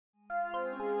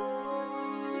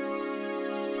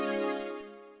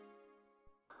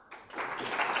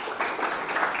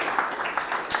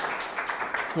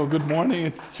So good morning.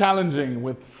 It's challenging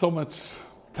with so much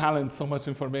talent, so much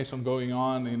information going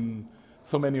on in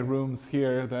so many rooms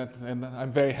here, and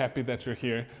I'm very happy that you're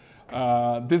here.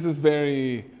 This is a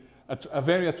very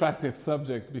attractive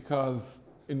subject because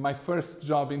in my first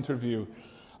job interview,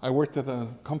 I worked at a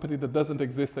company that doesn't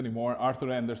exist anymore,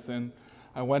 Arthur Andersen.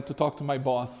 I went to talk to my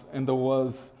boss, and there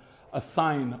was a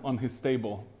sign on his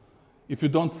table. If you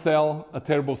don't sell, a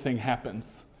terrible thing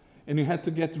happens. And you had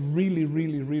to get really,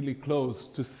 really, really close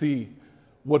to see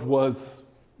what was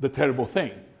the terrible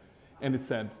thing. And it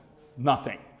said,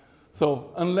 nothing.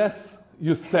 So unless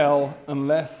you sell,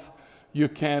 unless you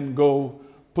can go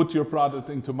put your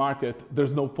product into market,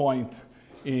 there's no point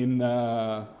in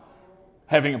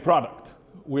having a product.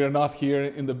 We are not here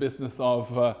in the business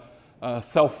of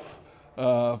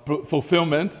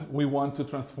self-fulfillment. We want to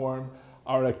transform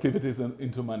our activities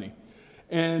into money.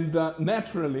 And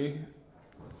naturally,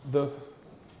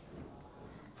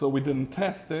 so we didn't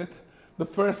test it. The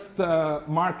first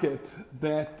market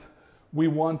that we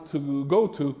want to go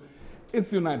to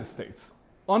is the United States.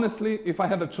 Honestly, if I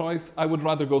had a choice, I would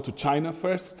rather go to China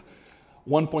first.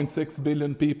 1.6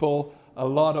 billion people, a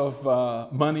lot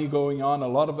of money going on, a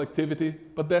lot of activity,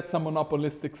 but that's a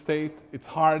monopolistic state. It's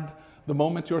hard. The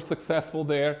moment you're successful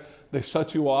there, they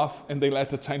shut you off and they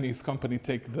let a Chinese company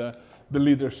take the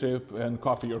leadership and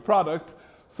copy your product.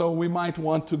 So we might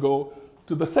want to go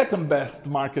to the second best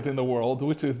market in the world,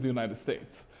 which is the United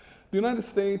States. The United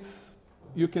States,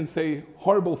 you can say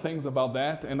horrible things about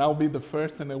that, and I'll be the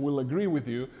first and I will agree with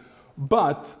you,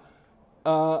 but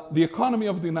the economy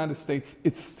of the United States,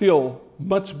 it's still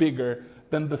much bigger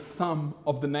than the sum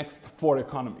of the next 4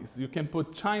 economies. You can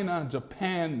put China,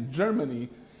 Japan, Germany,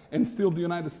 and still the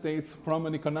United States, from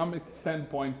an economic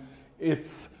standpoint,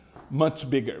 it's much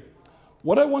bigger.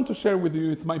 What I want to share with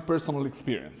you is my personal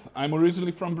experience. I'm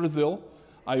originally from Brazil.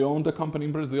 I owned a company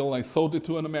in Brazil. I sold it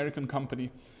to an American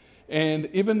company. And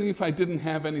even if I didn't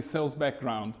have any sales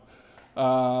background,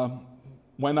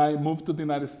 when I moved to the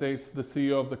United States, the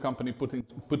CEO of the company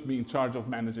put me in charge of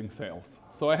managing sales.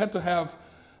 So I had to have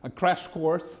a crash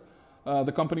course.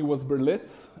 The company was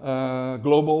Berlitz, a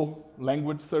global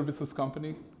language services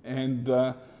company. And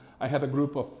I had a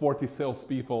group of 40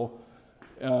 salespeople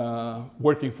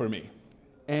working for me.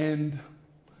 And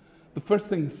the first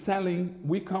thing, selling,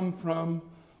 we come from,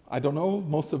 I don't know,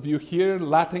 most of you here,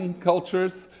 Latin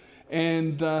cultures,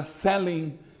 and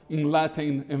selling in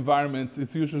Latin environments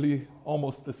is usually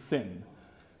almost a sin.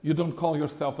 You don't call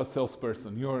yourself a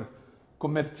salesperson. You're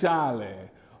commerciale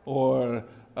or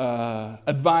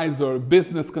advisor,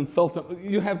 business consultant.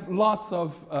 You have lots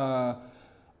of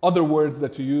other words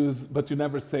that you use, but you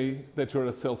never say that you're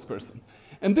a salesperson.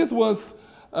 And this was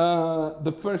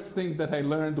the first thing that I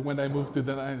learned when I moved to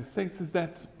the United States is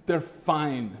that they're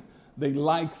fine. They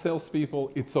like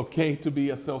salespeople. It's okay to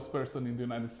be a salesperson in the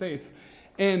United States.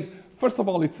 And first of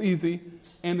all, it's easy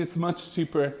and it's much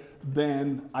cheaper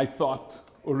than I thought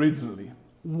originally.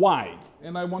 Why?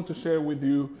 And I want to share with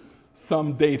you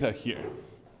some data here.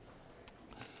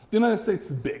 The United States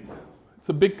is big. It's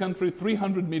a big country,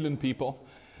 300 million people.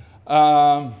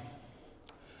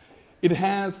 It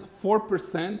has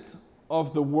 4%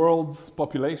 of the world's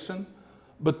population,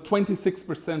 but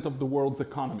 26% of the world's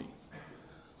economy.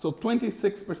 So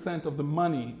 26% of the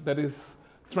money that is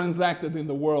transacted in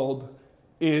the world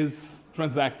is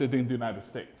transacted in the United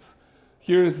States.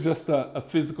 Here is just a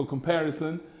physical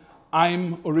comparison.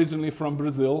 I'm originally from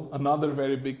Brazil, another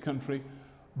very big country,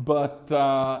 but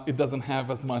it doesn't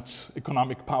have as much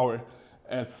economic power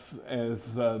as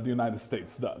the United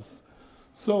States does.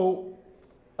 So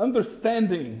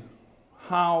understanding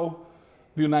how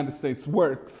the United States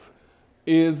works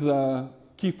is a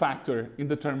key factor in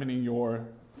determining your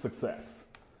success.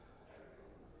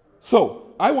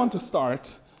 So I want to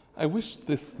start. I wish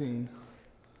this thing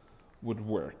would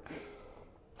work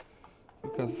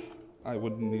because I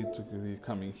wouldn't need to be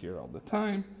coming here all the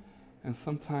time. And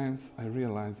sometimes I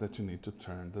realize that you need to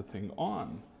turn the thing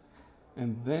on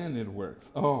and then it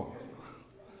works. Oh,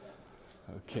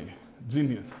 okay,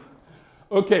 genius.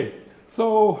 Okay,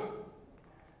 so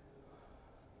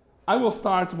I will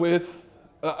start with,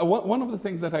 one of the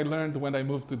things that I learned when I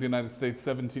moved to the United States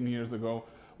 17 years ago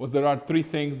was there are 3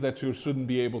 things that you shouldn't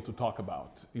be able to talk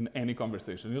about in any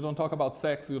conversation. You don't talk about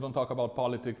sex, you don't talk about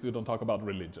politics, you don't talk about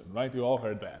religion, right? You all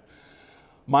heard that.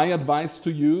 My advice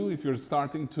to you, if you're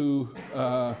starting to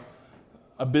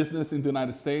a business in the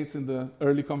United States, in the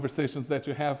early conversations that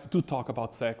you have, do talk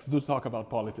about sex, do talk about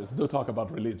politics, do talk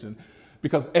about religion.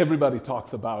 Because everybody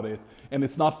talks about it, and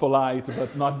it's not polite,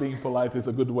 but not being polite is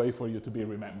a good way for you to be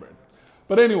remembered.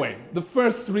 But anyway, the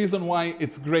first reason why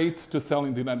it's great to sell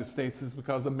in the United States is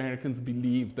because Americans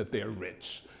believe that they are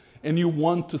rich. And you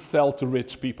want to sell to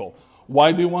rich people.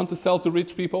 Why do you want to sell to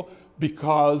rich people?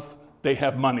 Because they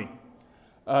have money.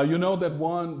 You know that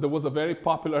there was a very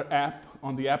popular app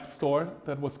on the App Store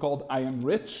that was called I Am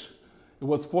Rich. It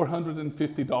was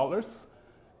 $450,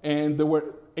 and there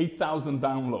were 8,000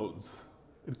 downloads.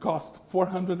 It cost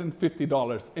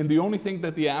 $450, and the only thing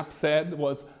that the app said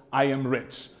was, I am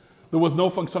rich. There was no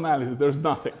functionality, there's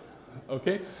nothing,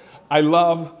 okay? I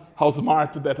love how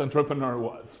smart that entrepreneur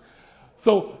was.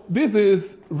 So this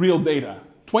is real data.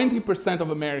 20%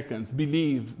 of Americans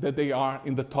believe that they are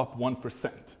in the top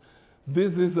 1%.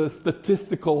 This is a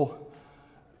statistical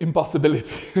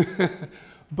impossibility.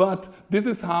 But this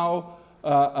is how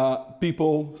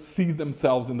people see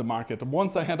themselves in the market.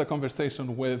 Once I had a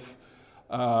conversation with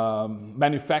a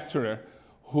manufacturer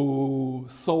who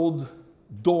sold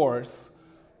doors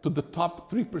to the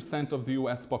top 3% of the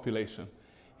US population.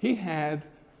 He had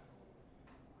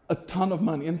a ton of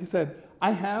money, and he said,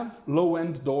 I have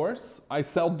low-end doors. I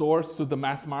sell doors to the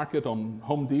mass market on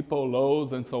Home Depot,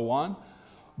 Lowe's, and so on.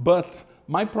 But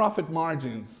my profit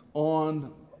margins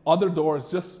on other doors,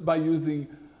 just by using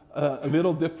a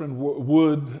little different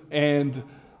wood and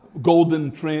golden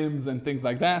trims and things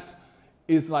like that,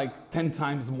 is like 10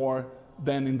 times more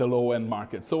than in the low-end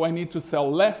market. So I need to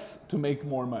sell less to make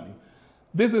more money.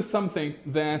 This is something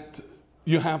that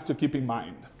you have to keep in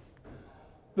mind.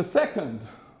 The second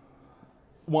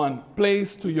one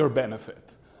plays to your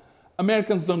benefit.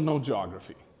 Americans don't know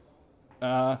geography.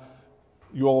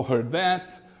 You all heard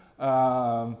that.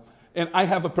 And I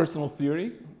have a personal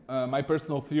theory. My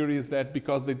personal theory is that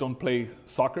because they don't play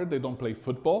soccer, they don't play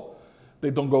football, they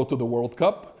don't go to the World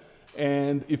Cup.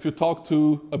 And if you talk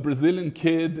to a Brazilian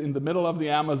kid in the middle of the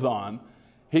Amazon,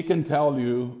 he can tell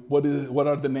you what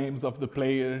are the names of the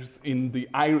players in the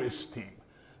Irish team.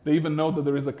 They even know that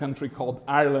there is a country called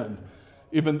Ireland,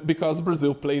 even because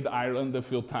Brazil played Ireland a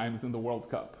few times in the World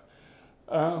Cup.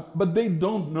 But they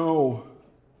don't know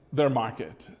their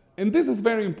market. And this is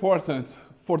very important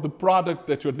for the product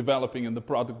that you're developing and the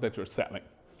product that you're selling.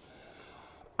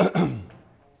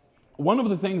 One of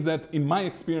the things that, in my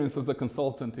experience as a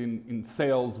consultant in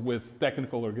sales with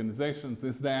technical organizations,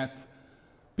 is that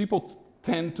people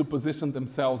tend to position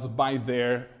themselves by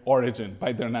their origin,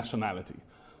 by their nationality.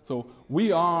 So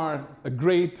we are a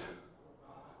great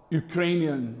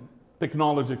Ukrainian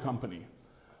technology company.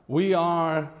 We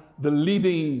are the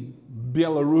leading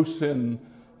Belarusian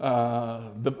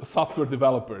software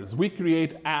developers. We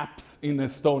create apps in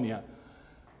Estonia.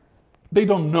 They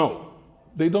don't know.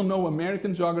 They don't know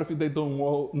American geography. They don't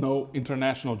know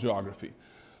international geography.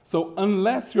 So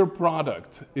unless your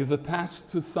product is attached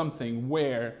to something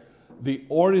where the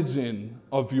origin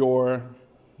of your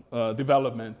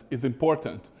development is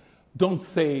important, don't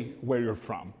say where you're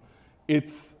from.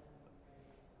 It's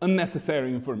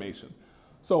unnecessary information.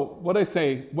 So what I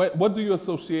say, what do you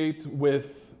associate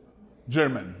with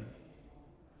German?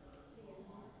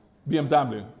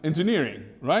 BMW, engineering,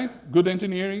 right? Good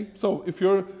engineering. So if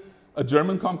you're a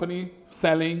German company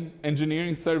selling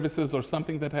engineering services or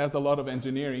something that has a lot of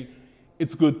engineering,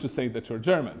 it's good to say that you're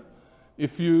German.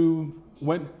 If you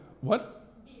went, what?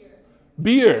 Beer.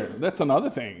 Beer, that's another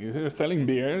thing. You're selling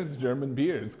beer, it's German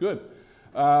beer, it's good.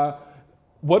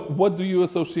 What do you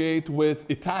associate with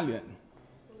Italian?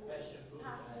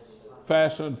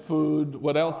 Fashion, food,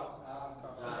 what else?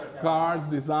 Cars,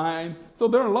 design. So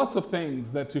there are lots of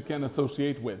things that you can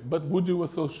associate with, but would you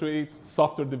associate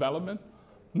software development?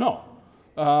 No.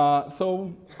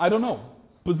 So I don't know.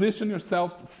 Position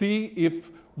yourself, see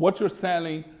if what you're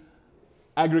selling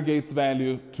aggregates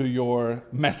value to your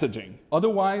messaging.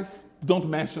 Otherwise, don't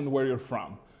mention where you're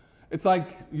from. It's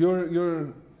like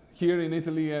you're here in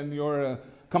Italy and you're a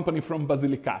company from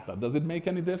Basilicata. Does it make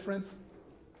any difference?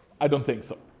 I don't think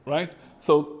so, right?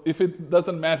 So if it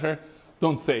doesn't matter,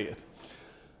 don't say it.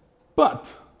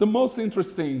 But the most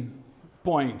interesting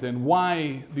point and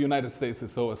why the United States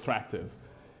is so attractive,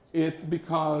 it's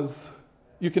because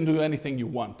you can do anything you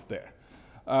want there.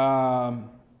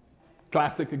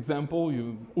 Classic example,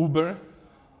 Uber.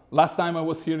 Last time I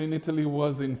was here in Italy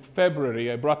was in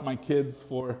February. I brought my kids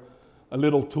for a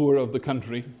little tour of the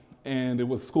country, and it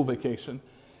was school vacation.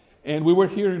 And we were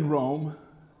here in Rome,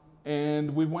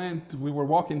 and we were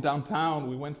walking downtown.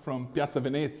 We went from Piazza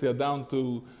Venezia down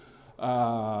to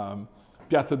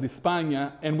Piazza di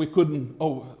Spagna, and we couldn't,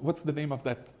 what's the name of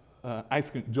that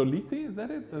ice cream? Giolitti, is that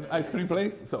it? The ice cream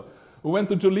place? So we went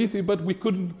to Giolitti, but we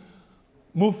couldn't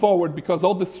move forward because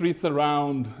all the streets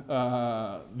around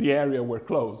the area were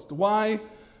closed. Why?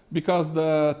 Because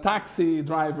the taxi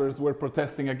drivers were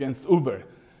protesting against Uber.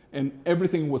 and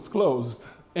everything was closed.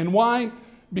 And why?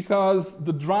 Because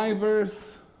the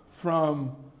drivers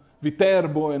from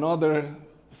Viterbo and other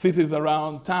cities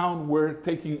around town were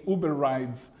taking Uber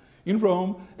rides in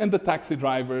Rome, and the taxi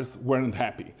drivers weren't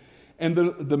happy. And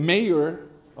the mayor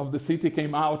of the city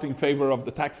came out in favor of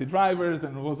the taxi drivers,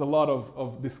 and there was a lot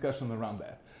of discussion around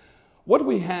that. What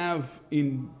we have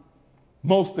in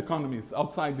most economies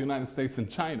outside the United States and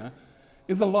China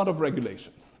is a lot of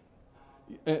regulations.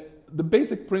 The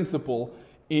basic principle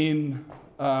in,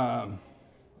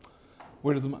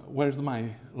 where's my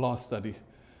law study?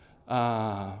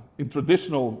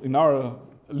 In our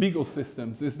legal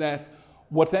systems is that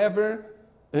whatever,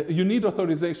 you need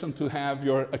authorization to have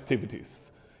your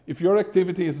activities. If your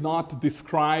activity is not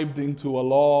described into a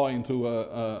law, into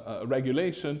a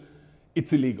regulation,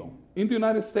 it's illegal. In the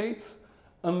United States,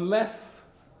 unless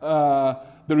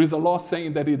there is a law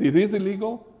saying that it is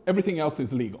illegal, everything else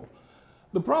is legal.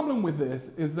 The problem with this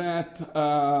is that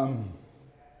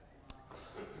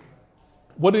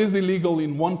what is illegal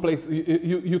in one place,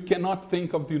 you cannot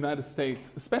think of the United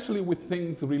States, especially with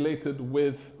things related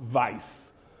with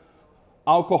vice.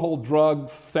 Alcohol,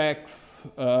 drugs, sex,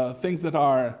 things that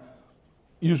are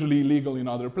usually illegal in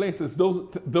other places,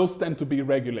 those tend to be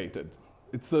regulated.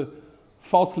 It's a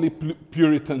falsely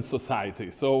Puritan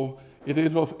society. So if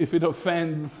it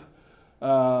offends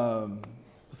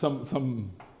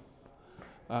some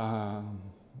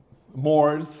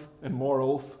mores and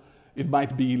morals, it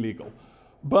might be illegal.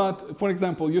 But for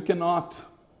example, you cannot,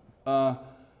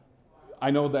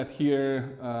 I know that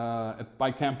here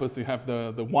by campus you have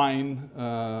the wine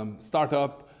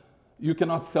startup. You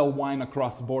cannot sell wine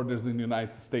across borders in the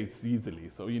United States easily.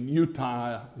 So in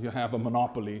Utah, you have a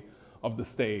monopoly of the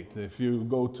state. If you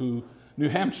go to New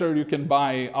Hampshire, you can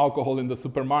buy alcohol in the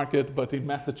supermarket, but in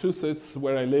Massachusetts,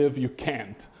 where I live, you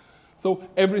can't. So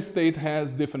every state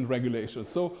has different regulations.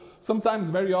 So sometimes,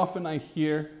 very often, I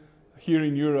hear here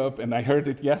in Europe, and I heard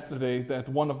it yesterday, that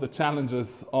one of the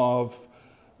challenges of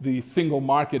the single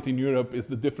market in Europe is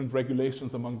the different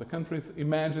regulations among the countries.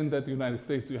 Imagine that in the United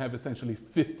States, you have essentially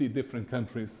 50 different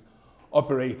countries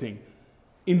operating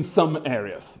in some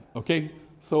areas, okay?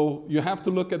 So you have to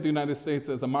look at the United States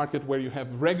as a market where you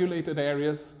have regulated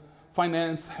areas,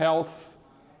 finance, health,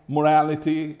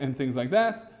 morality, and things like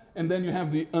that. And then you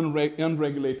have the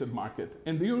unregulated market.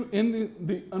 And in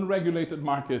the unregulated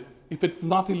market, if it's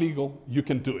not illegal, you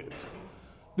can do it.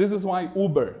 This is why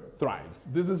Uber thrives.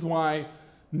 This is why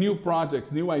new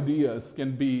projects, new ideas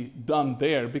can be done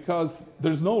there, because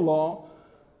there's no law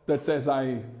that says,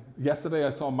 yesterday I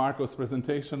saw Marco's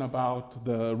presentation about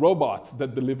the robots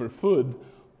that deliver food.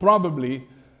 Probably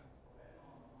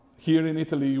here in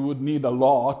Italy, you would need a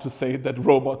law to say that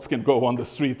robots can go on the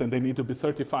street and they need to be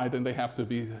certified and they have to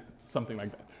be something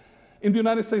like that. In the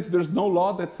United States, there's no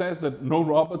law that says that no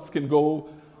robots can go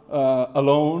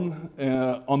alone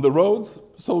on the roads.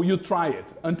 So you try it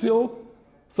until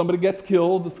somebody gets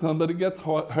killed, somebody gets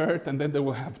hurt, and then they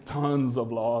will have tons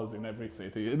of laws in every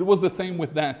city. It was the same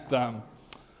with that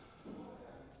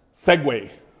Segway.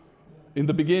 In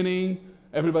the beginning,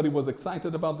 everybody was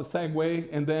excited about the Segway,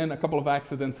 and then a couple of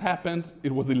accidents happened.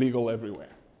 It was illegal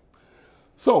everywhere.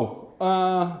 So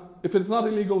if it's not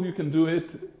illegal, you can do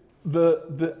it.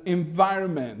 The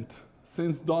environment,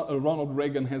 since Ronald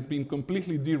Reagan, has been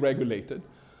completely deregulated.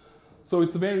 So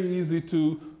it's very easy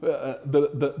to,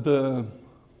 the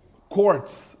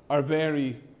courts are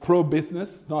very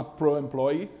pro-business, not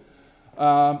pro-employee.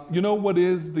 You know what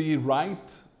is the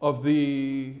right of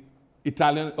the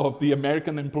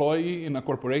American employee in a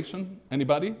corporation?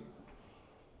 Anybody?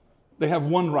 They have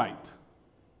one right.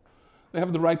 They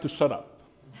have the right to shut up.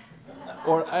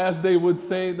 Or as they would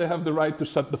say, they have the right to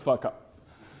shut the fuck up.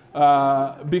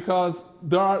 Because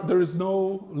there is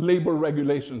no labor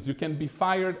regulations. You can be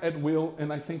fired at will,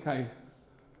 and I think I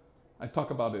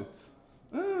talk about it.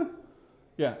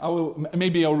 Yeah,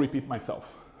 maybe I'll repeat myself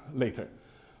later.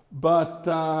 But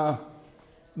no,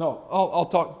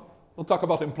 we'll talk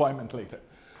about employment later.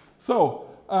 So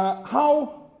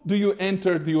how do you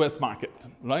enter the US market,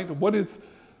 right?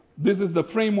 This is the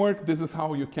framework, this is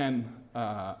how you can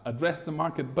address the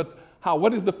market, but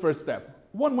what is the first step?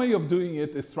 One way of doing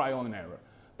it is trial and error.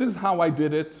 This is how I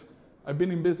did it. I've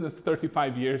been in business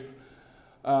 35 years.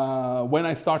 When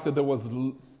I started, there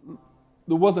wasn't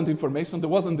information, there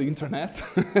wasn't the internet.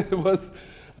 It was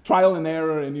trial and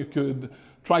error, and you could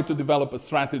try to develop a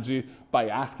strategy by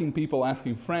asking people,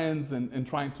 asking friends, and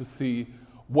trying to see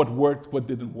what worked, what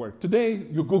didn't work. Today,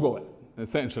 you Google it,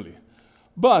 essentially.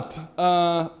 But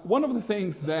one of the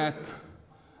things that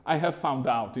I have found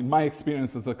out in my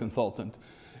experience as a consultant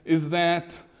is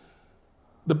that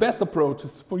the best approach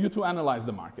is for you to analyze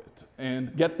the market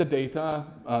and get the data,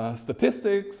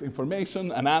 statistics, information,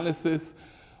 analysis.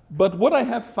 But what I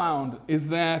have found is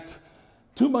that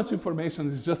too much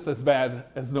information is just as bad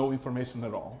as no information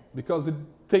at all, because it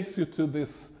takes you to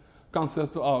this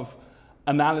concept of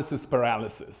analysis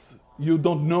paralysis. You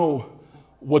don't know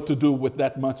what to do with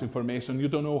that much information. You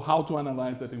don't know how to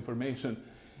analyze that information.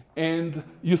 And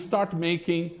you start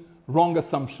making wrong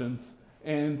assumptions,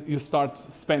 and you start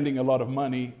spending a lot of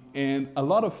money, and a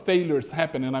lot of failures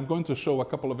happen. And I'm going to show a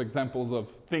couple of examples of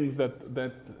things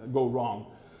that go wrong.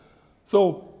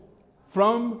 So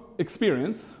from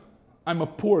experience, I'm a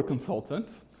poor consultant.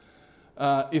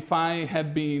 If I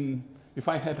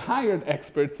had hired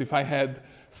experts, if I had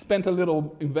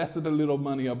invested a little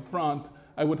money up front,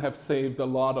 I would have saved a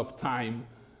lot of time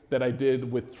that I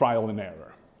did with trial and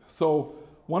error. So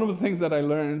one of the things that I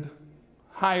learned,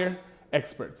 hire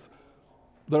experts.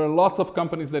 There are lots of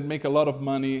companies that make a lot of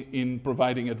money in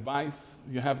providing advice.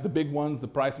 You have the big ones, the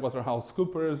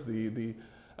PricewaterhouseCoopers, the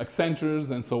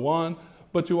Accentures, and so on.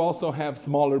 But you also have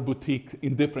smaller boutiques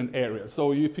in different areas.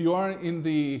 So if you are in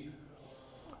the,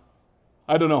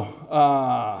 I don't know,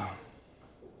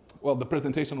 well, the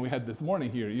presentation we had this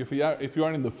morning here, if you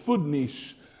are in the food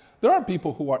niche, there are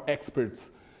people who are experts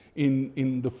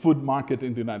in the food market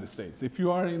in the United States. If you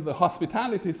are in the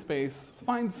hospitality space,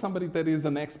 find somebody that is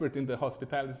an expert in the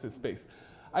hospitality space.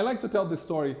 I like to tell this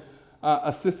story.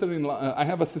 I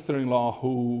have a sister-in-law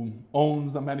who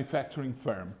owns a manufacturing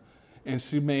firm, and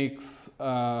she makes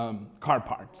car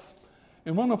parts.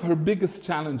 And one of her biggest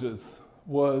challenges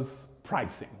was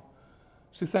pricing.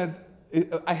 She said,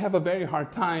 I have a very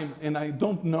hard time, and I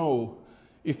don't know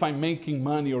if I'm making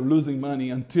money or losing money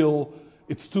until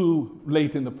it's too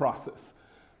late in the process.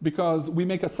 Because we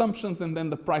make assumptions, and then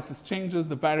the prices changes,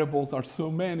 the variables are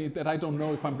so many that I don't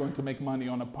know if I'm going to make money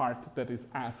on a part that is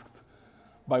asked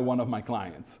by one of my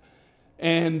clients.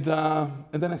 And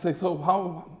then I say, so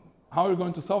how are you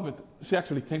going to solve it? She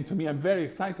actually came to me, I'm very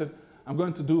excited. I'm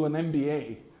going to do an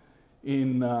MBA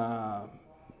in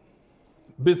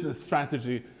business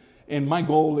strategy, and my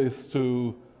goal is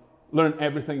to learn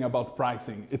everything about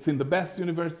pricing. It's in the best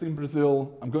university in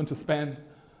Brazil. I'm going to spend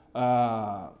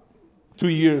 2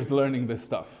 years learning this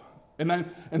stuff.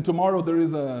 And tomorrow there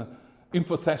is an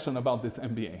info session about this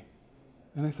MBA.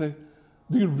 And I say,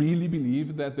 do you really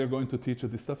believe that they're going to teach you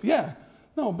this stuff? Yeah.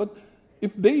 No, but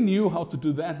if they knew how to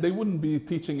do that, they wouldn't be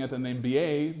teaching at an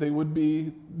MBA. They would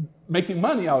be making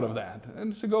money out of that.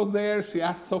 And she goes there, she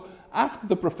asks, so ask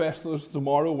the professors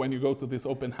tomorrow when you go to this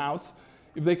open house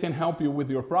if they can help you with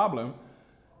your problem,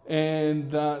 and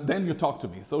then you talk to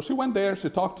me. So she went there, she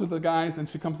talked to the guys, and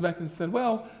she comes back and said,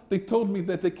 well, they told me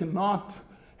that they cannot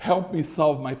help me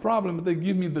solve my problem, but they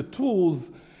give me the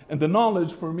tools and the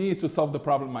knowledge for me to solve the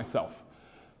problem myself.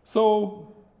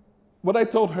 So what I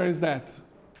told her is that,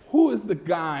 who is the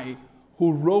guy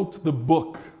who wrote the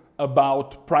book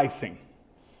about pricing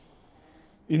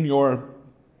in your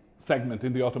segment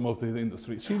in the automotive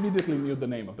industry? She immediately knew the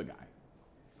name of the guy.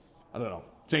 I don't know,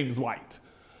 James White.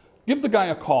 Give the guy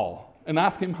a call and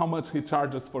ask him how much he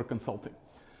charges for consulting.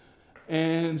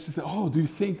 And she said, oh, do you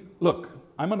think, look,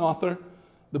 I'm an author.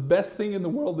 The best thing in the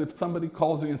world if somebody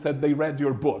calls you and said they read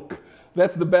your book.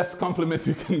 That's the best compliment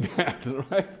you can get,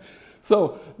 right?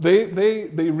 So they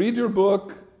read your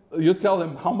book, you tell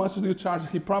them how much do you charge.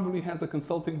 He probably has a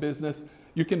consulting business.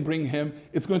 You can bring him.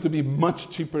 It's going to be much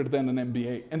cheaper than an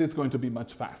MBA, and it's going to be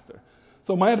much faster.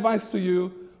 So my advice to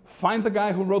you, find the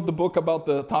guy who wrote the book about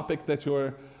the topic that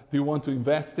you want to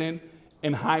invest in,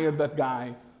 and hire that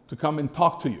guy to come and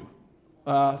talk to you.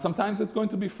 Sometimes it's going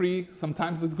to be free,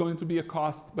 sometimes it's going to be a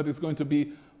cost, but it's going to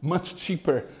be much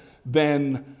cheaper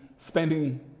than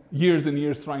spending years and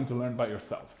years trying to learn by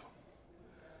yourself.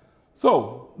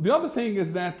 So the other thing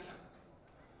is that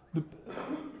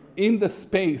in the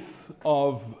space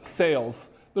of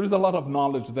sales, there is a lot of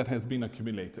knowledge that has been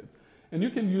accumulated. And you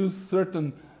can use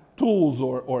certain tools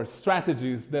or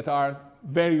strategies that are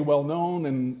very well known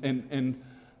and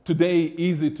today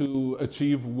easy to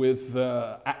achieve with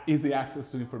easy access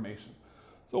to information.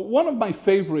 So one of my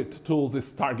favorite tools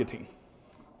is targeting.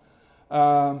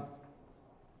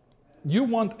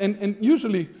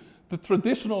 Usually the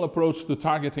traditional approach to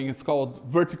targeting is called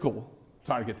vertical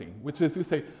targeting, which is you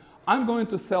say, I'm going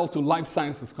to sell to life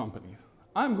sciences companies.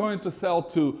 I'm going to sell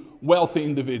to wealthy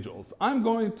individuals. I'm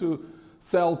going to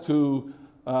sell to,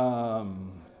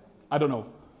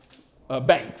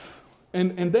 banks.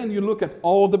 And then you look at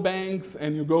all the banks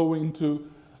and you go into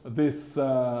this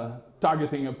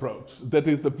targeting approach that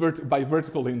is by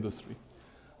vertical industry.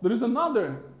 There is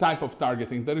another type of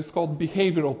targeting that is called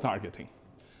behavioral targeting.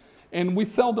 And we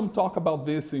seldom talk about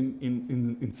this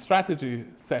in strategy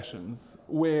sessions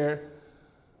where,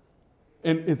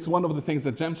 and it's one of the things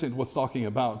that Jamshid was talking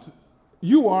about,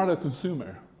 you are a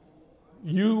consumer.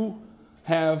 You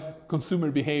have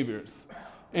consumer behaviors.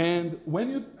 And when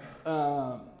you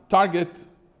target,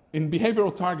 in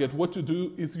behavioral target, what you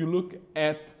do is you look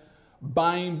at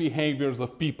buying behaviors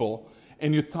of people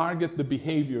and you target the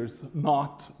behaviors,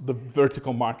 not the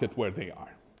vertical market where they are.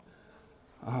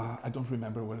 I don't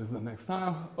remember what is the next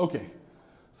time. Okay,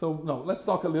 so no, let's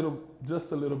talk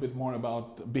just a little bit more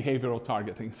about behavioral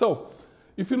targeting. So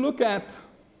if you look at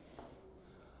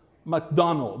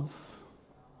McDonald's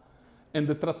and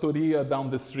the trattoria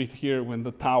down the street here, when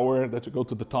the tower that you go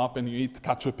to the top and you eat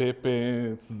cacio e pepe,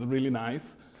 it's really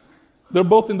nice. They're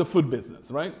both in the food business,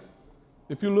 right?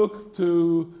 If you look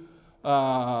to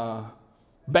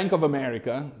Bank of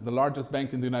America, the largest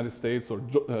bank in the United States, or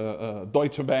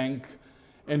Deutsche Bank,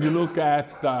 and you look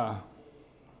at, I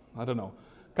don't know,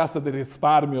 Cassa di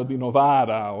Risparmio di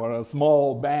Novara, or a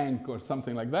small bank or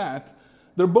something like that,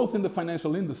 they're both in the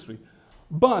financial industry.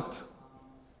 But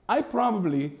I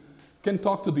probably can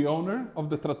talk to the owner of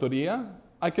the trattoria.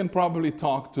 I can probably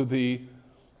talk to the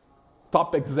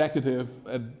top executive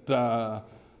at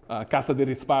Cassa di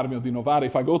Risparmio di Novara.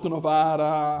 If I go to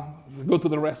Novara, go to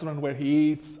the restaurant where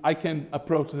he eats, I can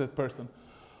approach that person.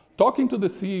 Talking to the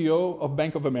CEO of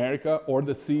Bank of America or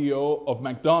the CEO of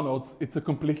McDonald's, it's a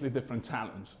completely different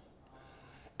challenge.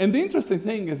 And the interesting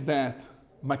thing is that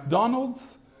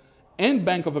McDonald's and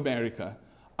Bank of America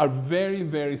are very,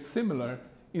 very similar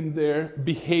in their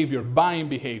behavior, buying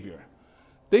behavior.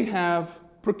 They have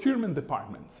procurement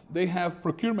departments, they have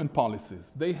procurement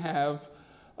policies, they have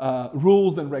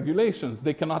rules and regulations.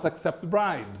 They cannot accept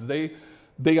bribes.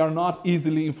 They are not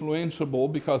easily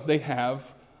influenceable because they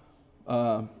have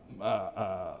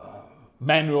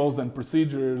manuals and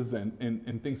procedures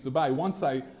and things to buy. Once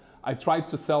I tried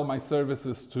to sell my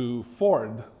services to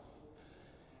Ford,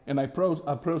 and I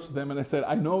approached them and I said,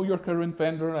 I know your current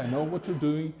vendor, I know what you're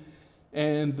doing,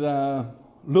 and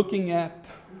looking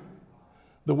at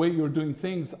the way you're doing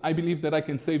things, I believe that I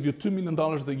can save you $2 million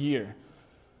a year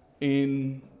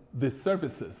in these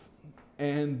services.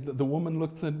 And the woman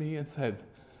looked at me and said,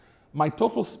 my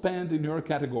total spend in your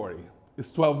category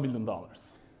is $12 million.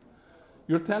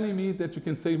 You're telling me that you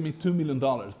can save me $2 million.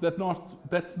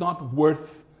 That's not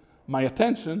worth my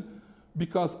attention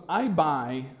because I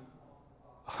buy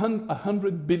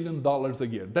 $100 billion a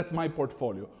year. That's my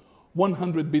portfolio,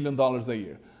 $100 billion a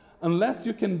year. Unless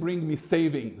you can bring me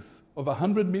savings of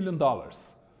 $100 million,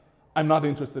 I'm not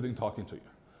interested in talking to you.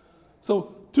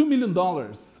 So $2 million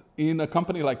in a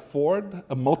company like Ford,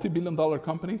 a multi-billion dollar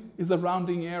company, is a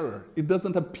rounding error. It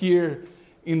doesn't appear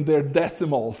in their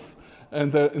decimals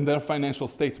and in their financial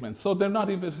statements. So they're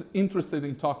not even interested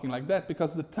in talking like that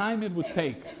because the time it would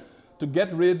take to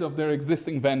get rid of their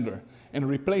existing vendor and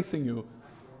replacing you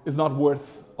is not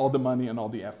worth all the money and all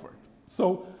the effort.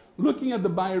 So looking at the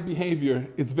buyer behavior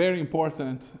is very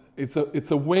important.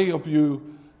 It's a way of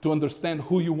you to understand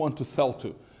who you want to sell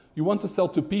to. You want to sell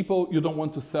to people, you don't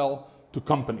want to sell to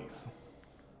companies.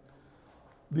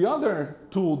 The other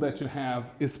tool that you have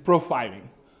is profiling.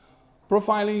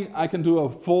 Profiling, I can do a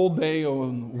full day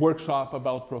on workshop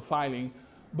about profiling,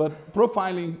 but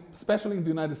profiling, especially in the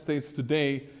United States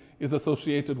today, is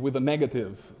associated with a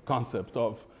negative concept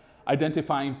of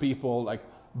identifying people like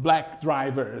black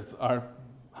drivers are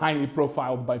highly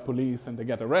profiled by police and they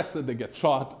get arrested, they get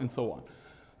shot, and so on.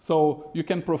 So you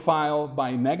can profile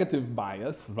by negative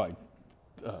bias, like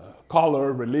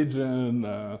color,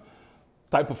 religion,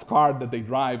 type of car that they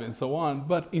drive, and so on.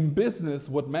 But in business,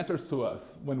 what matters to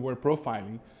us when we're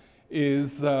profiling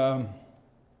is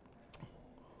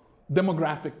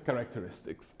demographic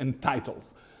characteristics and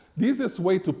titles. The easiest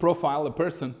way to profile a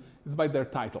person is by their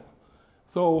title.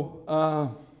 So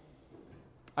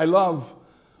I love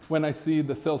when I see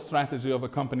the sales strategy of a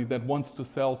company that wants to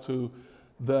sell to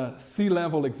the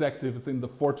C-level executives in the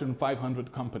Fortune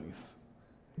 500 companies.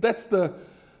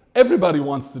 Everybody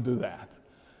wants to do that.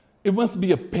 It must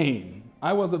be a pain.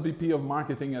 I was a VP of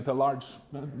marketing at a large,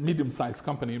 medium-sized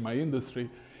company in my industry,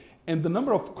 and the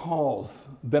number of calls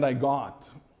that I got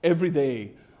every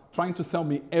day trying to sell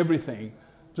me everything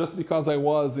just because I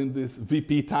was in this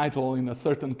VP title in a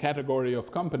certain category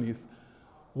of companies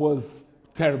was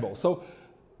terrible. So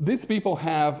these people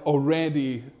have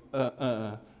already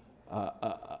a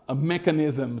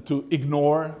mechanism to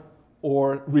ignore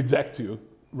or reject you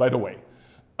right away.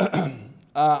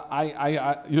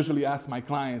 I usually ask my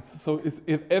clients, so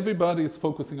if everybody is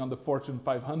focusing on the Fortune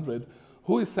 500,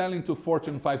 who is selling to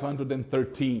Fortune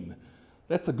 513?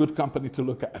 That's a good company to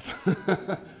look at,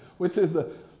 which is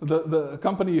the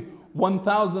company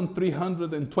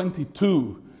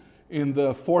 1,322 in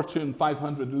the Fortune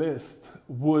 500 list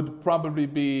would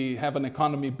probably have an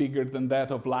economy bigger than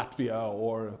that of Latvia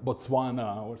or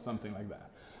Botswana or something like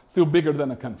that. Still bigger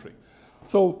than a country.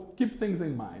 So keep things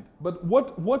in mind. But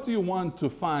what you want to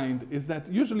find is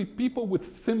that usually people with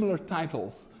similar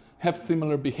titles have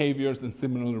similar behaviors and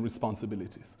similar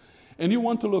responsibilities. And you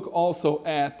want to look also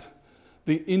at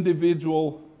the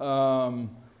individual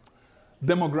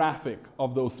demographic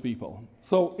of those people.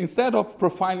 So instead of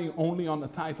profiling only on the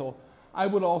title, I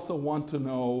would also want to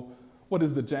know what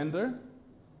is the gender,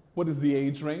 what is the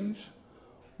age range,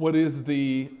 what is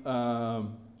the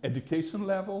education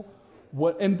level,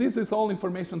 and this is all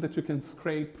information that you can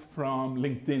scrape from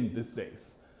LinkedIn these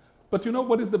days. But you know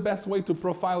what is the best way to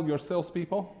profile your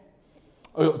salespeople,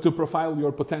 to profile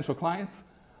your potential clients?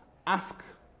 Ask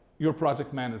your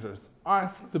project managers,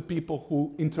 ask the people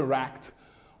who interact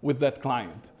with that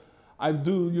client. I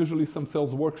do usually some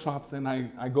sales workshops and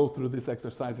I go through this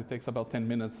exercise. It takes about 10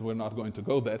 minutes. We're not going to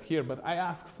go that here, but I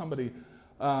ask somebody,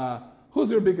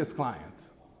 who's your biggest client?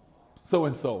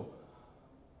 So-and-so.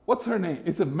 What's her name?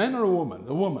 Is it a man or a woman?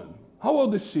 A woman. How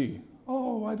old is she?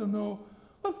 Oh, I don't know.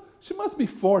 Well, she must be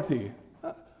 40.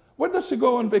 Where does she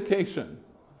go on vacation?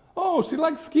 Oh, she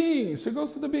likes skiing. She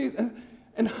goes to the beach.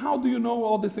 And how do you know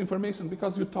all this information?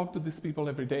 Because you talk to these people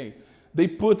every day. They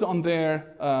put on their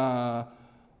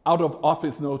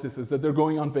out-of-office notices that they're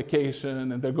going on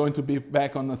vacation and they're going to be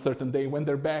back on a certain day. When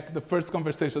they're back, the first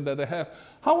conversation that they have,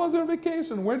 how was your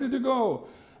vacation? Where did you go?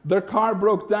 Their car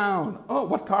broke down. Oh,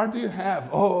 what car do you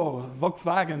have? Oh,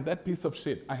 Volkswagen, that piece of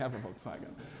shit. I have a Volkswagen.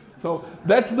 So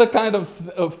that's the kind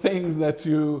of things that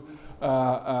you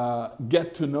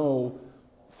get to know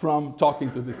from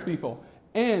talking to these people.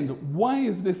 And why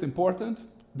is this important?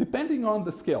 Depending on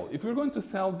the scale. If you're going to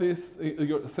sell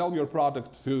sell your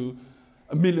product to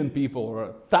 1 million people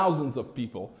or thousands of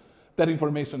people, that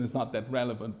information is not that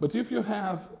relevant. But if you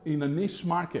have in a niche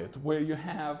market where you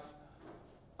have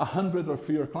 100 or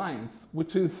fewer clients,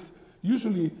 which is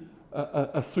usually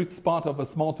a sweet spot of a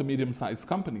small to medium-sized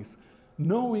companies,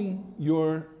 knowing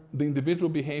the individual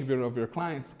behavior of your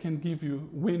clients can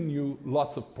win you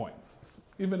lots of points,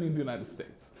 even in the United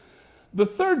States. The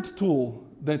third tool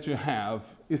that you have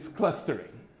is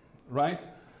clustering, right?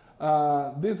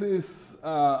 This is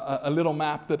a little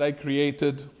map that I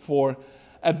created for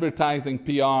advertising,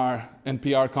 PR, and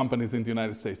PR companies in the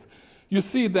United States. You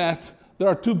see that there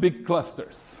are two big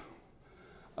clusters.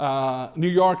 New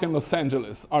York and Los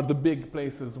Angeles are the big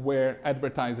places where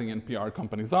advertising and PR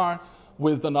companies are,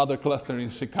 with another cluster in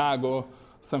Chicago,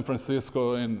 San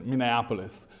Francisco, and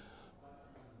Minneapolis.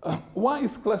 Why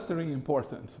is clustering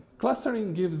important?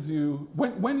 Clustering gives you,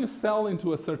 when you sell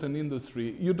into a certain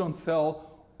industry, you don't sell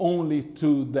only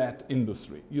to that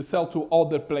industry. You sell to all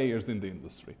the players in the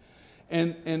industry.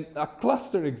 And a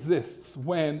cluster exists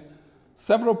when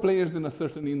several players in a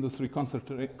certain industry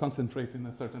concentrate in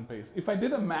a certain place. If I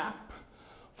did a map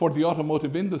for the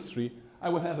automotive industry, I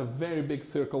would have a very big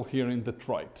circle here in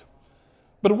Detroit.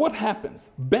 But what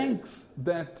happens? Banks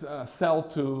that sell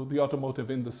to the automotive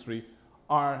industry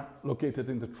are located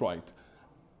in Detroit.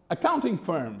 Accounting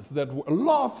firms,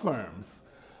 law firms,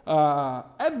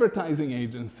 advertising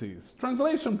agencies,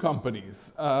 translation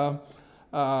companies,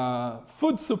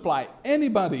 food supply,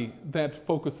 anybody that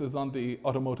focuses on the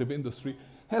automotive industry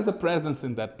has a presence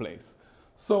in that place.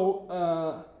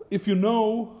 So if you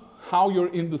know how your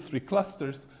industry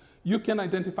clusters, you can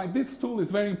identify. This tool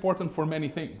is very important for many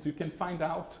things. You can find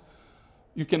out,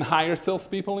 you can hire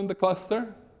salespeople in the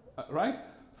cluster, right?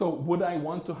 So would I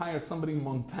want to hire somebody in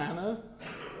Montana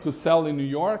to sell in New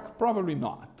York? Probably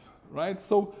not, right?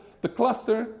 So the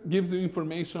cluster gives you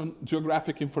information,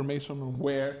 geographic information on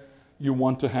where you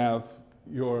want to have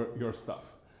your stuff.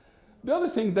 The other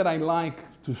thing that I like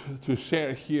to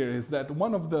share here is that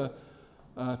one of the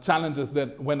challenges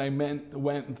that when I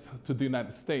went to the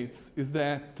United States is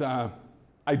that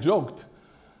I joked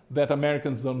that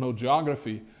Americans don't know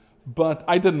geography, but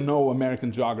I didn't know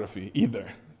American geography either.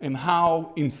 And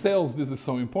how in sales this is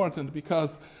so important,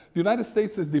 because the United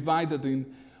States is divided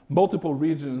in multiple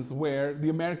regions where the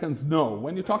Americans know.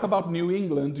 When you talk about New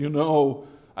England, you know,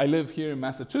 I live here in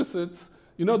Massachusetts,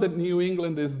 you know that New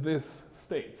England is this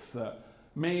states.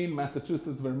 Maine,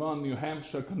 Massachusetts, Vermont, New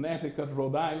Hampshire, Connecticut,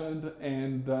 Rhode Island,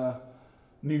 and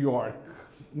New York.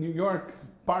 New York,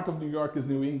 part of New York is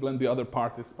New England, the other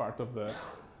part is part of the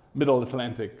Middle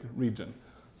Atlantic region.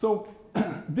 So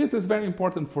this is very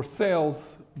important for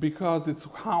sales because it's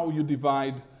how you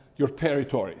divide your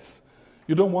territories.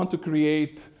 You don't want to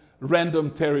create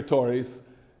random territories.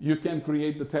 You can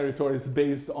create the territories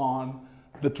based on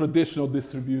the traditional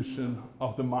distribution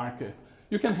of the market.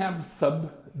 You can have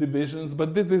subdivisions,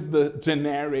 but this is the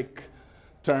generic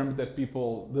term that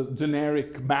people, the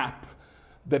generic map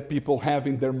that people have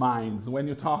in their minds. When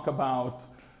you talk about,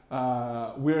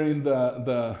 we're in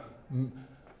the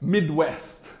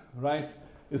Midwest, right?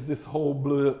 Is this whole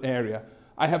blue area.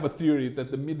 I have a theory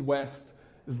that the Midwest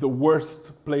is the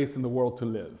worst place in the world to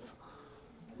live.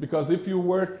 Because if you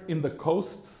work in the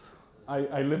coasts,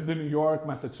 I lived in New York,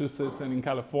 Massachusetts, and in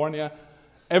California,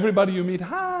 everybody you meet,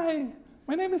 hi,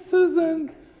 my name is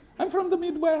Susan, I'm from the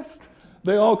Midwest.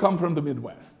 They all come from the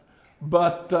Midwest.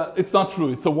 But it's not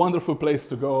true. It's a wonderful place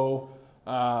to go,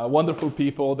 wonderful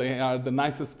people. They are the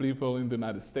nicest people in the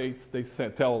United States. They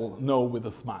tell no with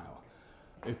a smile.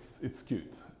 It's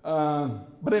cute.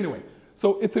 But anyway,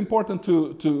 so it's important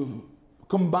to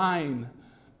combine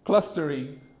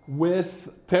clustering with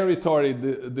territory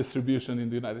distribution in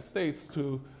the United States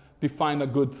to define a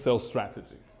good sales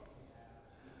strategy.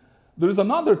 There is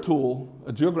another tool,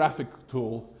 a geographic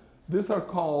tool. These are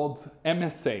called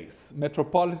MSAs,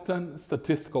 Metropolitan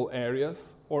Statistical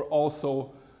Areas, or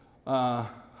also,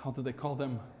 how do they call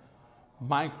them?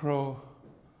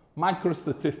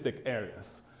 Microstatistic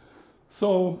areas.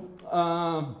 So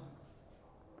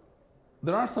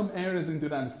there are some areas in the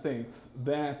United States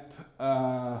that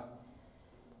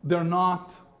they're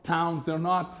not towns, they're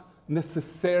not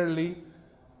necessarily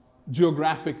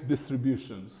geographic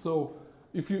distributions. So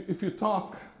if you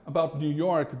talk about New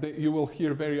York, you will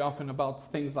hear very often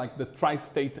about things like the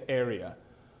tri-state area,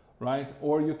 right?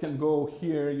 Or you can go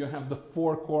here, you have the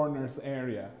Four Corners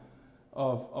area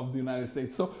of the United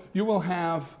States. So you will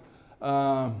have,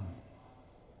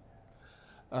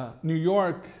 New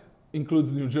York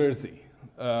includes New Jersey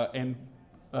and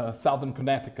Southern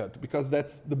Connecticut, because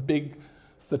that's the big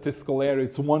statistical area.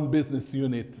 It's one business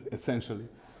unit, essentially.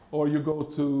 Or you go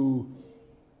to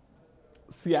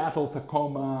Seattle,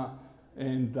 Tacoma,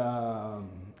 and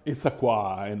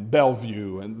Issaquah, and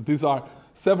Bellevue, and these are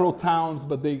several towns,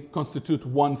 but they constitute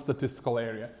one statistical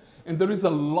area. And there is a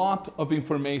lot of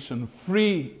information,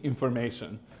 free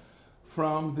information,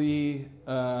 from the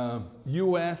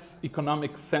US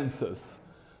economic census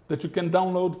that you can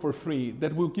download for free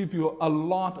that will give you a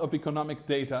lot of economic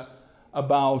data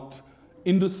about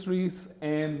industries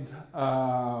and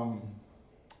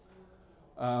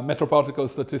metropolitan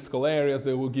statistical areas.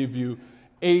 They will give you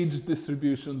age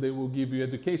distribution, they will give you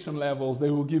education levels, they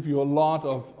will give you a lot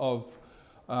of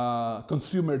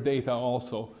consumer data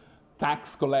also,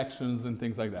 tax collections and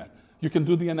things like that. You can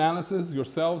do the analysis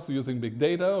yourselves using big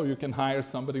data, or you can hire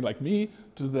somebody like me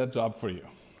to do that job for you.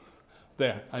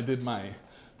 There, I did my...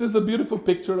 This is a beautiful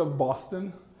picture of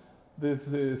Boston.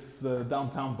 This is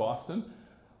downtown Boston.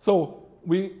 So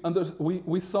we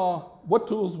saw what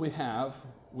tools we have,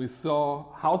 we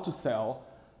saw how to sell.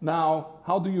 Now,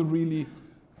 how do you really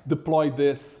deploy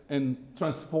this and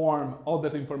transform all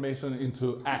that information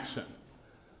into action?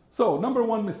 So, number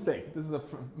one mistake. This is a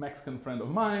Mexican friend of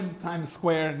mine, Times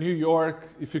Square, New York.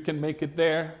 If you can make it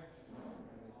there,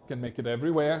 you can make it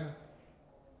everywhere.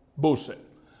 Bullshit.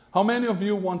 How many of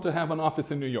you want to have an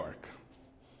office in New York?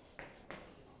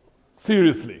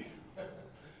 Seriously?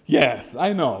 Yes,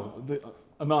 I know,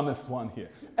 an honest one here.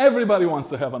 Everybody wants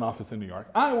to have an office in New York.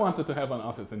 I wanted to have an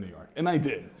office in New York, and I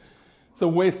did. It's a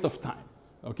waste of time,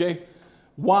 okay?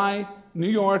 Why? New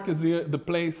York is the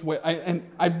place where, and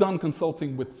I've done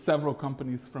consulting with several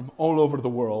companies from all over the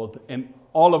world, and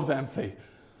all of them say,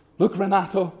 look,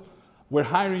 Renato, we're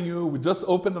hiring you, we just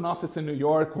opened an office in New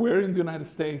York, we're in the United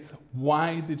States.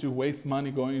 Why did you waste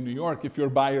money going to New York if your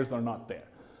buyers are not there,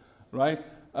 right?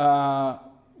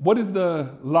 What is the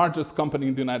largest company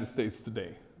in the United States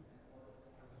today?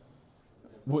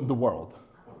 In the world?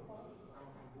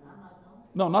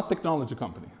 No, not technology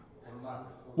company.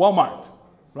 Walmart,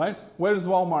 right? Where is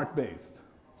Walmart based?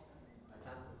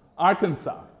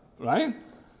 Arkansas, right?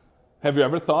 Have you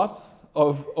ever thought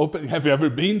of have you ever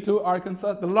been to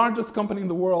Arkansas? The largest company in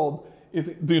the world is,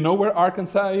 do you know where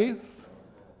Arkansas is?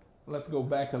 Let's go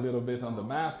back a little bit on the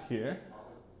map here.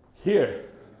 Here.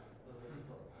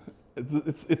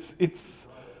 It's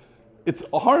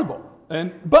horrible.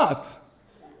 But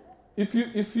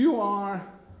if you are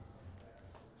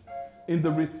in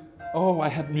the oh, I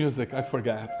had music, I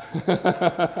forgot.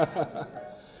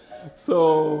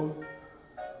 So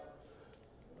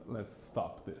let's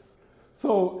stop this.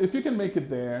 So if you can make it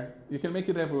there, you can make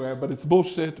it everywhere, but it's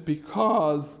bullshit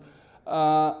because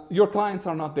your clients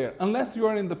are not there. Unless you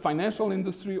are in the financial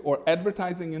industry or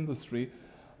advertising industry,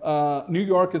 New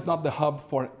York is not the hub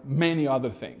for many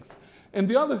other things. And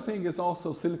the other thing is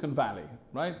also Silicon Valley,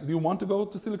 right? Do you want to go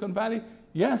to Silicon Valley?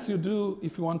 Yes, you do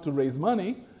if you want to raise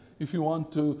money. if you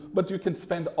want to, but you can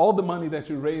spend all the money that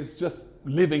you raise just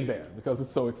living there because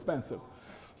it's so expensive.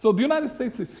 So the United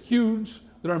States is huge.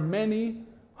 There are many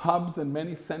hubs and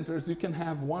many centers. You can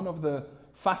have one of the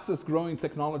fastest growing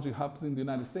technology hubs in the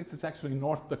United States. It's actually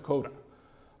North Dakota.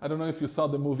 I don't know if you saw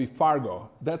the movie Fargo.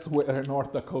 That's where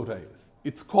North Dakota is.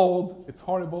 It's cold, it's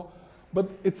horrible, but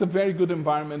it's a very good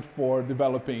environment for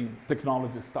developing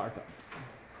technology startups.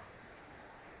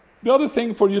 The other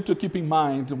thing for you to keep in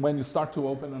mind when you start to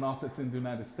open an office in the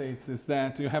United States is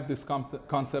that you have this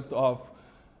concept of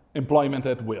employment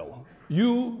at will.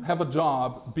 You have a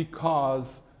job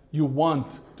because you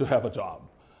want to have a job.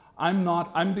 I'm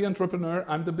the entrepreneur,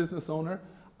 I'm the business owner.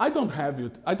 I don't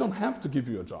have to give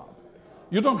you a job.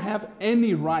 You don't have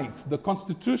any rights. The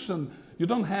Constitution, you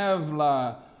don't have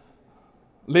la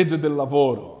legge del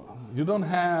lavoro. You don't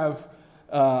have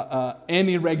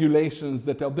any regulations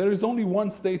that tell. There is only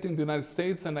one state in the United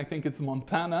States, and I think it's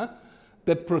Montana,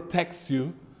 that protects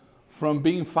you from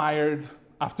being fired.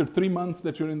 After 3 months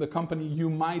that you're in the company, you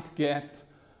might get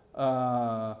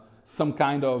some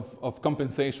kind of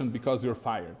compensation because you're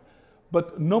fired.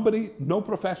 But no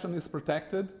profession is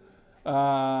protected.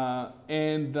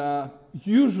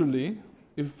 Usually,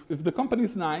 if the company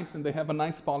is nice and they have a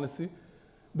nice policy,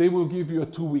 they will give you a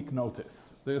 2-week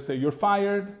notice. They'll say you're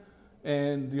fired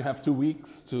and you have 2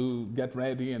 weeks to get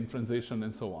ready and transition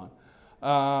and so on.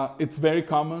 It's very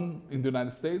common in the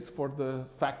United States for the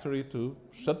factory to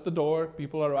shut the door,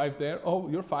 people arrive there, oh,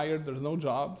 you're fired, there's no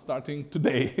job, starting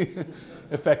today,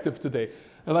 effective today.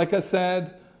 And like I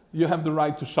said, you have the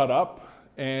right to shut up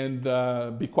and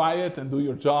be quiet and do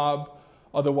your job.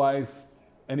 Otherwise,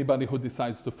 anybody who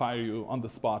decides to fire you on the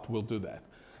spot will do that.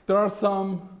 There are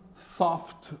some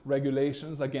soft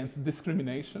regulations against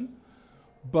discrimination,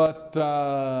 but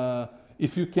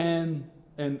if you can,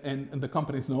 and the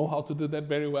companies know how to do that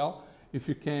very well, if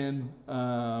you can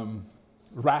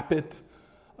wrap it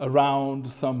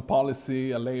around some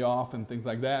policy, a layoff and things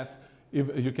like that,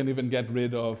 you can even get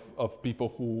rid of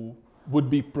people who would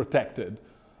be protected.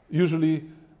 Usually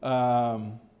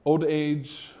old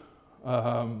age,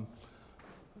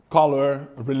 color,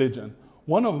 religion.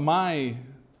 One of my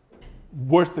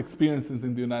worst experiences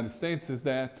in the United States is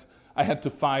that I had to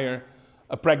fire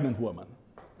a pregnant woman.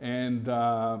 And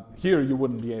here you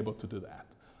wouldn't be able to do that.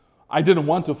 I didn't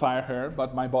want to fire her,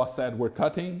 but my boss said, we're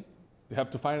cutting, you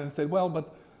have to fire her. And I said, well,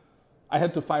 but I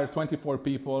had to fire 24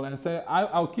 people. And I said,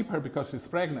 I'll keep her because she's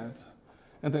pregnant.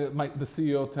 And the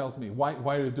CEO tells me, why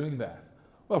are you doing that?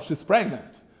 Well, she's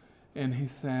pregnant. And he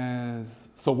says,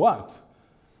 so what?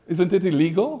 Isn't it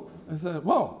illegal? I said,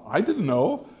 well, I didn't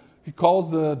know. He calls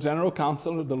the general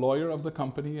counsel, the lawyer of the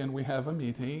company, and we have a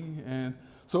meeting. And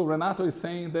so Renato is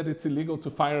saying that it's illegal to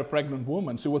fire a pregnant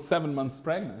woman. She was 7 months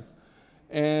pregnant.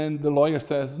 And the lawyer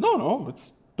says, no,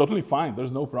 it's totally fine.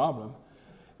 There's no problem.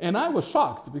 And I was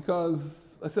shocked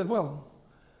because I said, well,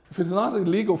 if it's not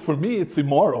illegal for me, it's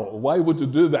immoral. Why would you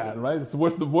do that, right? It's the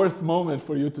worst moment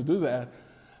for you to do that.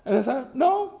 And I said,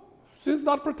 no, she's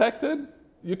not protected.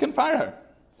 You can fire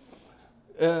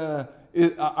her.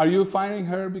 Are you firing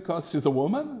her because she's a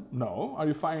woman? No. Are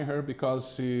you firing her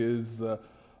because she is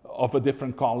of a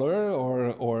different color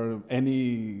or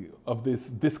any of these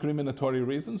discriminatory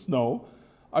reasons? No.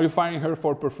 Are you firing her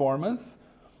for performance?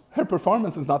 Her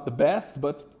performance is not the best,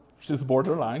 but she's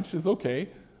borderline, she's okay.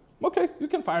 Okay, you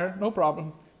can fire her, no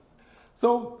problem.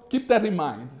 So keep that in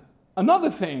mind. Another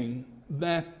thing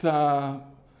that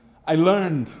I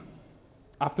learned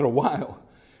after a while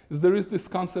is there is this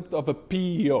concept of a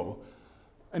PEO.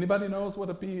 Anybody knows what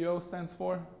a PEO stands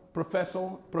for?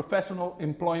 Professional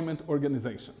Employment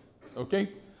Organization,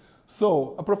 okay?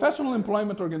 So a professional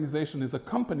employment organization is a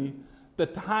company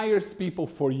that hires people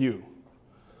for you.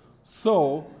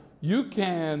 So you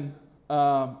can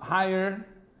hire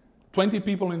 20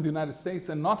 people in the United States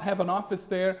and not have an office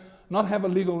there, not have a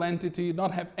legal entity,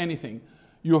 not have anything.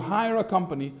 You hire a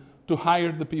company to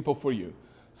hire the people for you.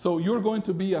 So you're going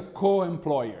to be a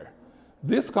co-employer.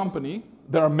 This company,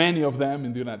 there are many of them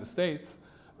in the United States,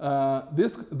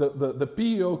 the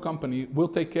PEO company will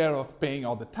take care of paying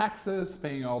all the taxes,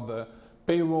 paying all the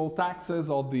payroll taxes,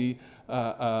 all the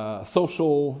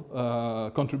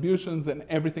social contributions and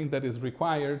everything that is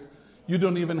required. You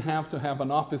don't even have to have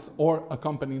an office or a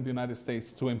company in the United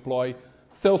States to employ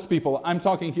salespeople. I'm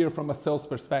talking here from a sales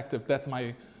perspective. That's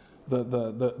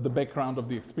the background of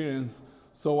the experience.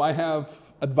 So I have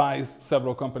advised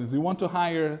several companies. You want to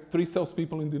hire 3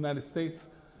 salespeople in the United States?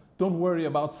 Don't worry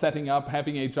about setting up,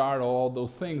 having HR or all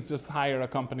those things. Just hire a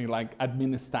company like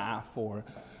Administaff or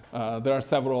there are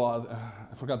several,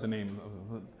 I forgot the name,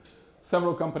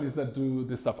 several companies that do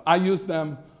this stuff. I use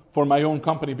them for my own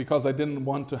company because I didn't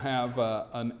want to have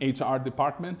an HR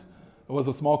department. It was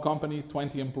a small company,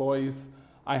 20 employees.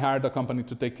 I hired a company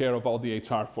to take care of all the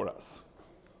HR for us.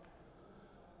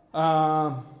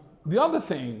 The other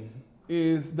thing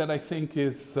is that I think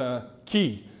is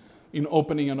key in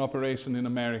opening an operation in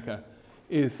America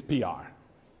is PR.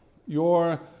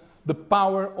 The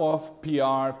power of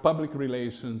PR, public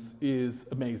relations, is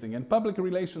amazing. And public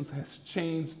relations has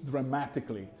changed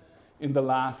dramatically in the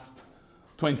last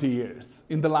 20 years,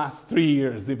 in the last 3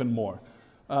 years even more,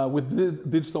 with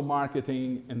digital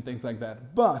marketing and things like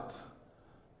that. But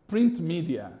print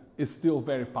media is still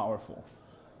very powerful.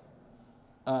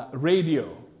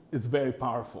 Radio is very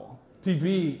powerful.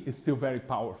 TV is still very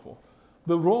powerful.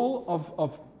 The role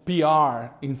of PR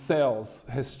in sales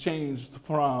has changed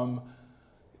from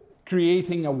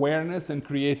creating awareness and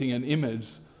creating an image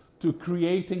to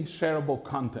creating shareable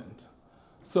content.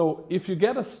 So if you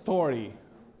get a story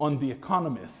on The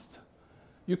Economist,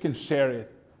 you can share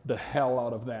it the hell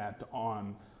out of that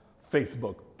on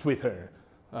Facebook, Twitter,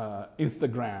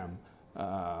 Instagram,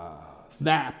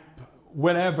 Snap,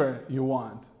 whatever you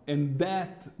want. And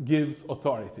that gives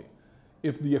authority.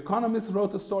 If The Economist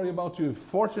wrote a story about you, if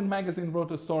Fortune magazine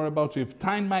wrote a story about you, if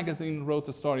Time magazine wrote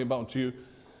a story about you,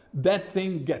 that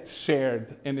thing gets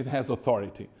shared and it has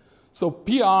authority. So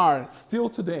PR still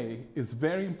today is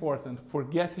very important for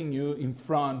getting you in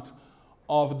front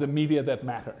of the media that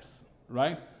matters,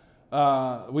 right?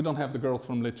 We don't have the girls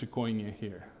from Le Chicoine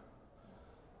here.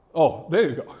 Oh, there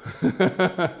you go.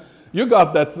 You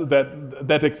got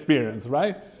that experience,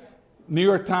 right? New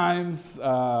York Times,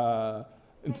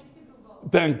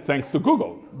 thanks to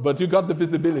Google, but you got the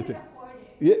visibility.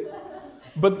 Yeah.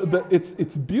 But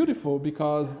it's beautiful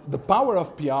because the power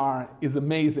of PR is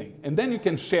amazing. And then you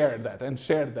can share that and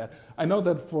share that. I know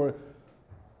that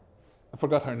I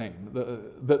forgot her name.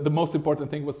 The most important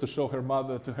thing was to show her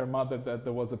mother that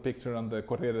there was a picture on the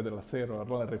Corriere della Sera or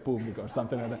La Repubblica or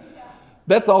something like that. Yeah.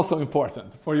 That's also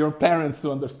important for your parents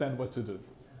to understand what to do.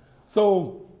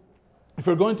 So if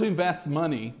you're going to invest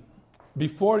money,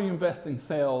 before you invest in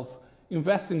sales,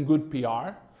 invest in good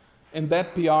PR. And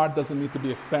that PR doesn't need to be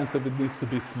expensive, it needs to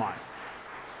be smart.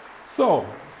 So,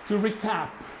 to recap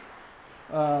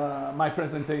my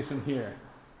presentation here.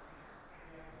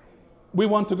 We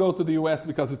want to go to the US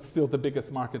because it's still the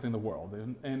biggest market in the world.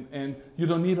 And you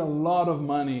don't need a lot of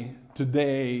money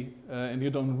today, and you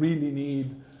don't really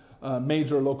need a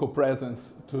major local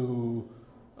presence to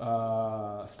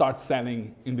start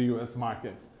selling in the US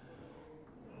market.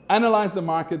 Analyze the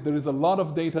market, there is a lot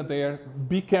of data there.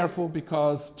 Be careful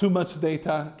because too much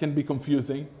data can be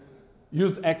confusing.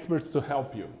 Use experts to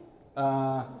help you.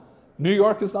 New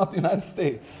York is not the United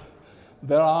States.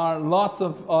 There are lots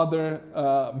of other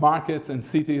markets and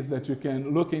cities that you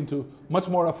can look into, much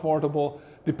more affordable.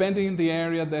 Depending on the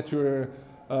area that your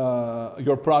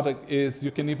product is,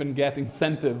 you can even get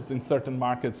incentives in certain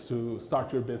markets to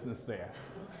start your business there.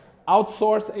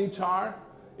 Outsource HR.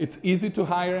 It's easy to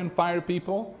hire and fire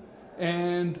people.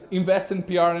 And invest in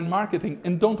PR and marketing,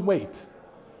 and don't wait.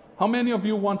 How many of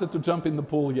you wanted to jump in the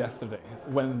pool yesterday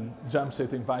when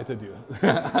Jamshid invited you?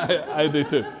 I did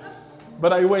too.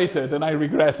 But I waited and I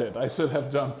regret it. I should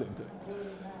have jumped into it.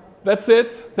 That's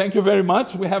it. Thank you very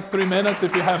much. We have 3 minutes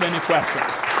if you have any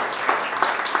questions.